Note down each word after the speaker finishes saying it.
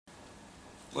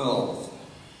Well,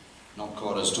 not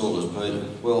quite as tall as Peter.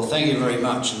 Well, thank you very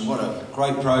much, and what a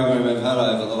great program we've had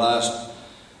over the last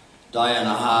day and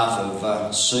a half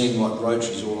of seeing what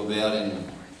Rotary's all about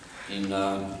in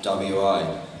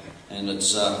WA. And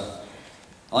it's, I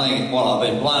think, well, I've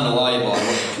been blown away by what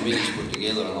the committee's put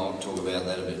together, and I'll talk about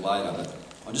that a bit later. But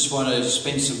I just want to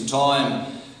spend some time.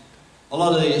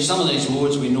 Some of these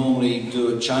awards we normally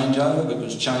do at changeover,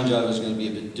 because changeover is going to be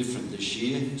a bit different this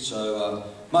year. So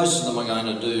most of them I'm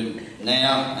going to do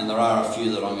now, and there are a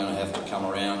few that I'm going to have to come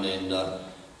around and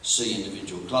see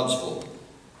individual clubs for.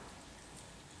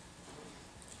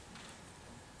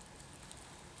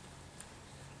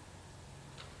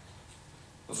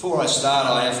 Before I start,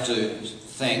 I have to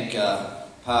thank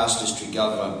past District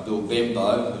Governor Bill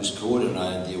Bembo, who's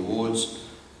coordinated the awards.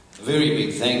 A very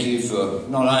big thank you for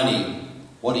not only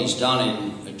what he's done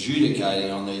in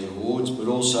adjudicating on these awards, but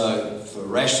also for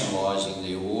rationalising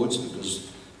the awards, because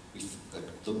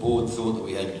the board thought that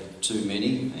we had too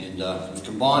many, and we've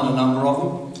combined a number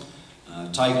of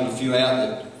them, taken a few out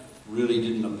that really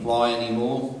didn't apply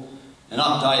anymore, and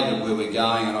updated where we're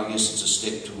going, and I guess it's a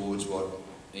step towards what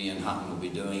Ian Hutton will be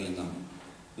doing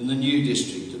in the new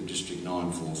district of District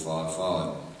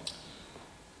 9455.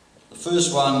 The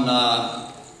first one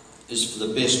is for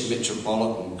the Best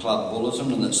Metropolitan Club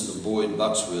Bulletin, and that's the Boyd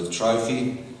Bucksworth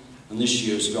Trophy, and this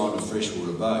year it's gone to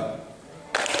Freshwater Bay.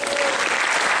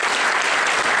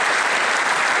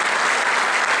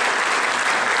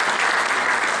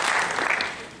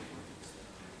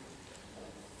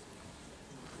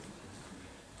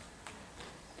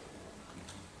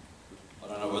 I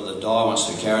don't know whether Di wants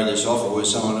to carry this off or whether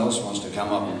someone else wants to come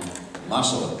up and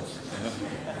muscle it.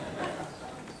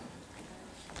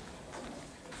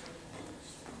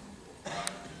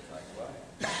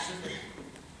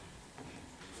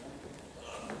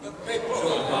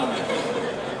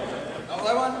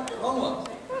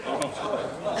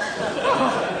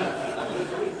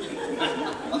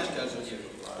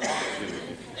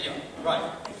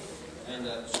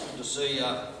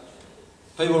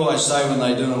 People always say when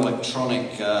they do an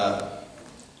electronic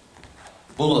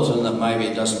bulletin that maybe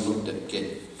it doesn't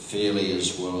get fairly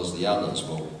as well as the others.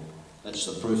 Well, that's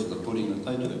the proof of the pudding that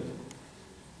they do.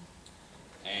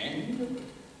 And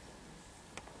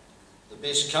the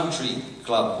Best Country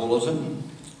Club Bulletin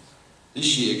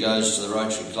this year goes to the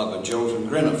Rotary Club of Geraldton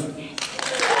Greenock.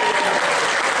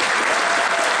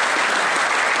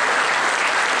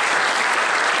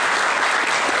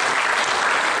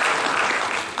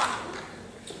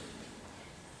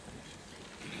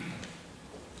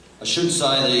 I should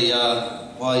say,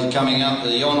 while he's coming up,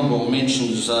 the honourable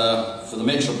mentions for the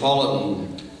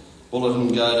Metropolitan Bulletin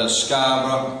go to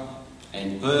Scarborough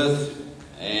and Perth,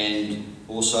 and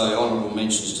also honourable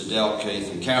mentions to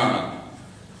Dalkeith and Carrick.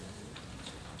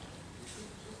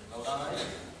 Well done,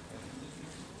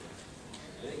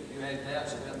 eh? You had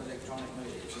doubts about the electronic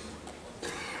media?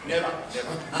 Never.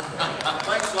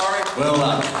 Thanks, Laurie. Well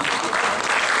done.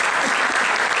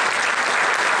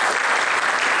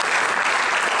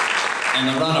 And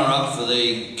the runner-up for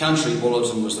the Country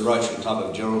Bulletin was the Rotary Club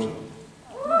of Geraldton.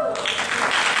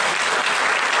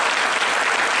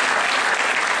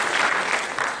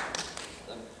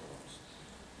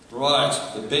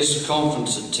 Right, the Best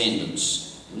Conference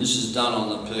Attendance. And this is done on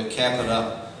the per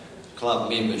capita club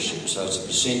membership. So it's a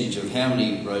percentage of how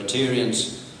many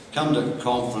Rotarians come to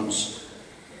conference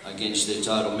against their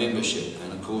total membership.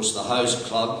 And of course the host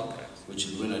club, which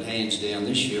would win it hands down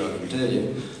this year, I can tell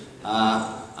you,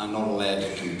 are not allowed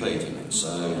to compete in it.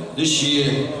 So this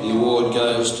year the award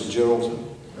goes to Geraldton.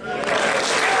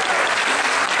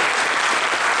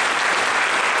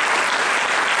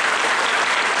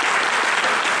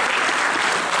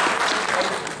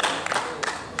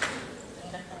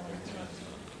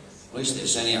 At least they're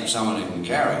sending up someone who can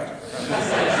carry it.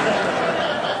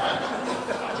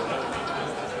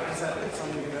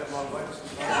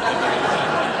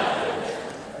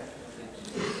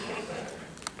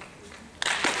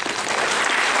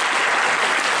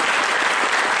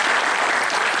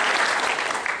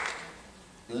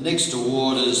 The next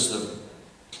award is the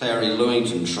Clary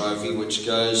Lewington Trophy, which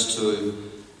goes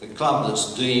to the club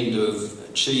that's deemed to have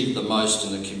achieved the most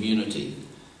in the community.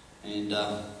 And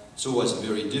it's always a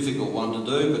very difficult one to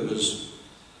do, because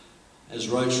as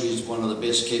Rotary is one of the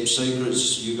best kept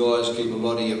secrets, you guys keep a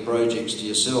lot of your projects to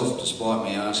yourself, despite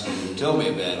me asking you to tell me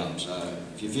about them. So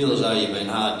if you feel as though you've been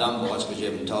hard done by, it's because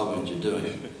you haven't told me what you're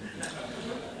doing.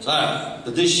 So,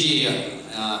 but this year,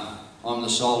 I'm the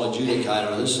sole adjudicator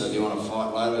of this, so if you want to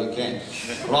fight later, you can.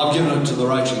 But I've given it to the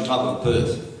Rotary Club of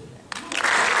Perth.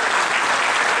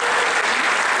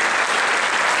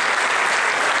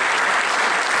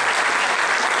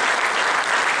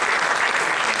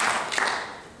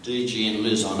 DG and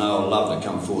Liz, I know, will love to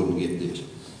come forward and get this.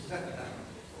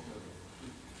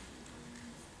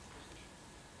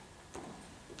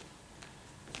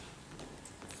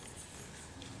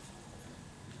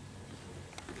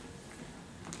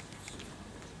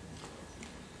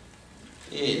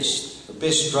 Yes, the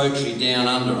best Rotary Down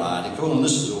Under article, and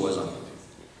this is always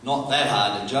not that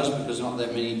hard to judge because not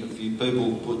that many few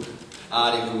people put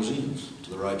articles in to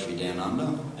the Rotary Down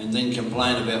Under and then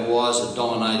complain about why is it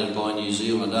dominated by New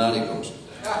Zealand articles.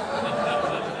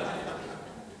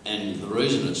 And the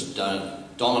reason it's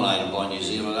dominated by New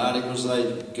Zealand articles,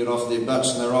 they get off their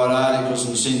butts and they write articles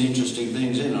and send interesting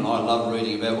things in, and I love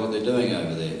reading about what they're doing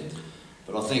over there.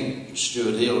 But I think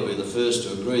Stuart Hill will be the first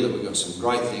to agree that we've got some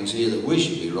great things here that we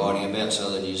should be writing about so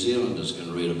that New Zealanders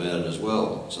can read about it as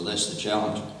well. So that's the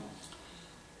challenge.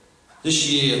 This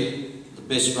year, the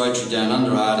best Rotary Down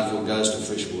Under article goes to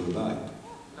Freshwater Bay.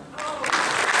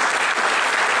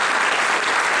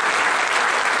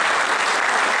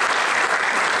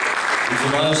 And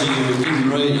for those of you who didn't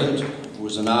read it, it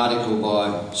was an article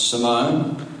by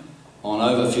Simone on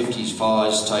over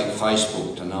 55s take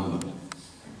Facebook to number.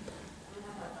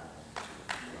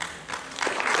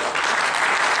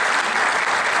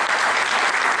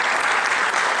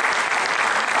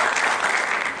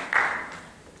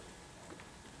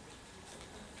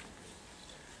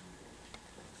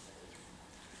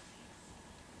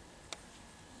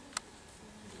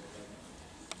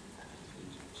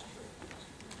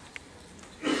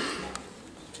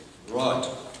 Right.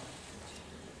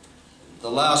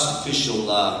 The last official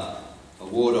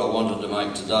award I wanted to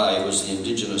make today was the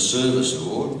Indigenous Service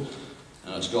Award,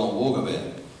 and it's gone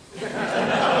walkabout.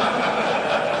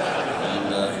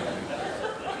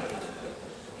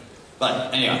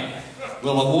 But anyway,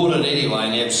 we'll award it anyway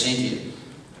in absentia.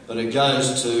 But it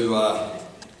goes to,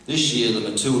 this year, the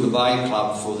Matilda Bay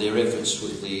Club for their efforts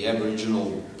with the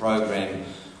Aboriginal program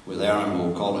with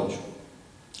Arranmore College.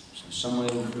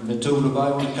 Somewhere in Matilda Bay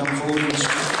want to come forward and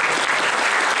speak?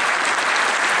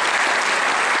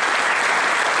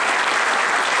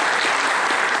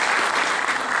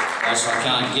 Whilst I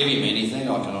can't give him anything,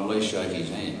 I can at least shake his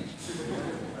hand.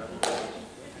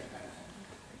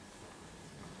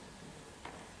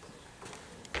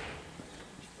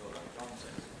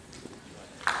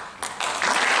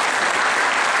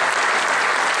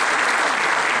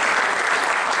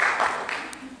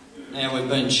 Now, we've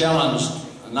been challenged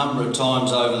a number of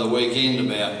times over the weekend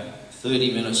about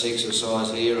 30 minutes exercise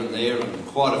here and there, and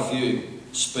quite a few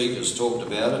speakers talked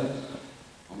about it.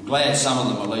 I'm glad some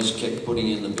of them at least kept putting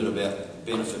in the bit about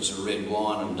the benefits of red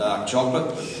wine and dark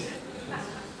chocolate,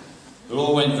 but it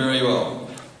all went very well.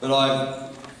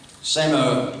 But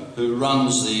Samo, who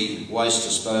runs the Waste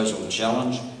Disposal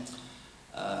Challenge,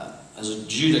 has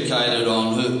adjudicated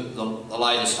on the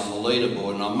latest on the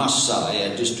leaderboard, and I must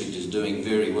say our district is doing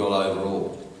very well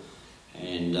overall.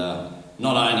 And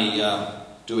not only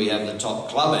do we have the top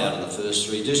club out of the first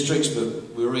three districts,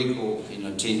 but we're equal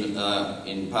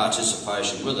in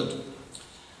participation with it.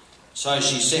 So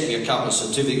she sent me a couple of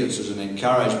certificates as an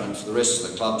encouragement for the rest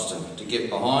of the clubs to get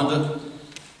behind it.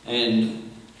 And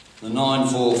the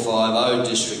 9450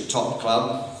 district top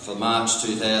club for March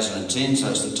 2010, so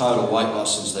it's the total weight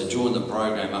loss since they joined the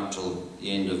program up till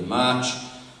the end of March,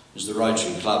 is the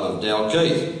Rotary Club of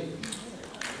Dalkeith.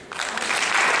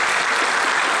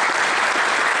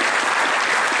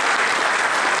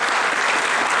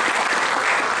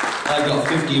 They've got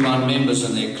 51 members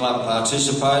in their club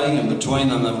participating, and between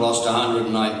them they've lost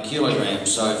 108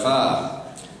 kilograms so far,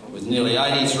 with nearly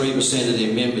 83% of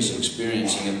their members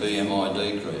experiencing a BMI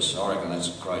decrease. I reckon that's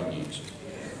great news.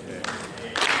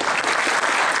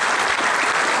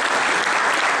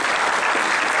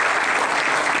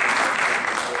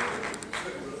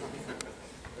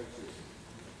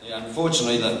 Yeah,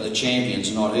 unfortunately, the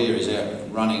champion's not here. He's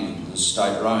out running the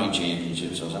state rowing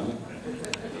championships or something.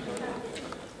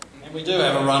 We do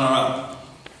have a runner-up,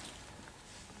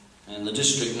 and the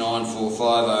District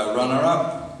 9450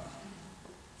 runner-up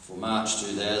for March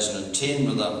 2010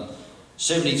 with a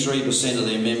 73% of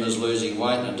their members losing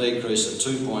weight and a decrease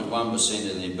of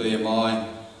 2.1% in their BMI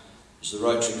is the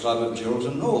Rotary Club of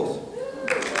Geraldton North.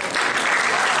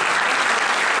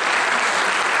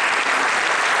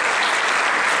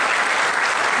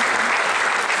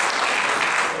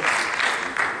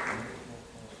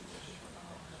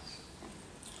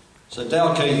 So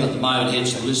Dalkeith at the moment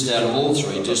heads the list out of all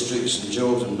three districts, and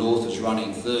Geraldton North is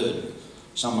running third.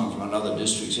 Someone from another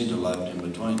district's interloped in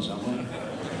between somewhere.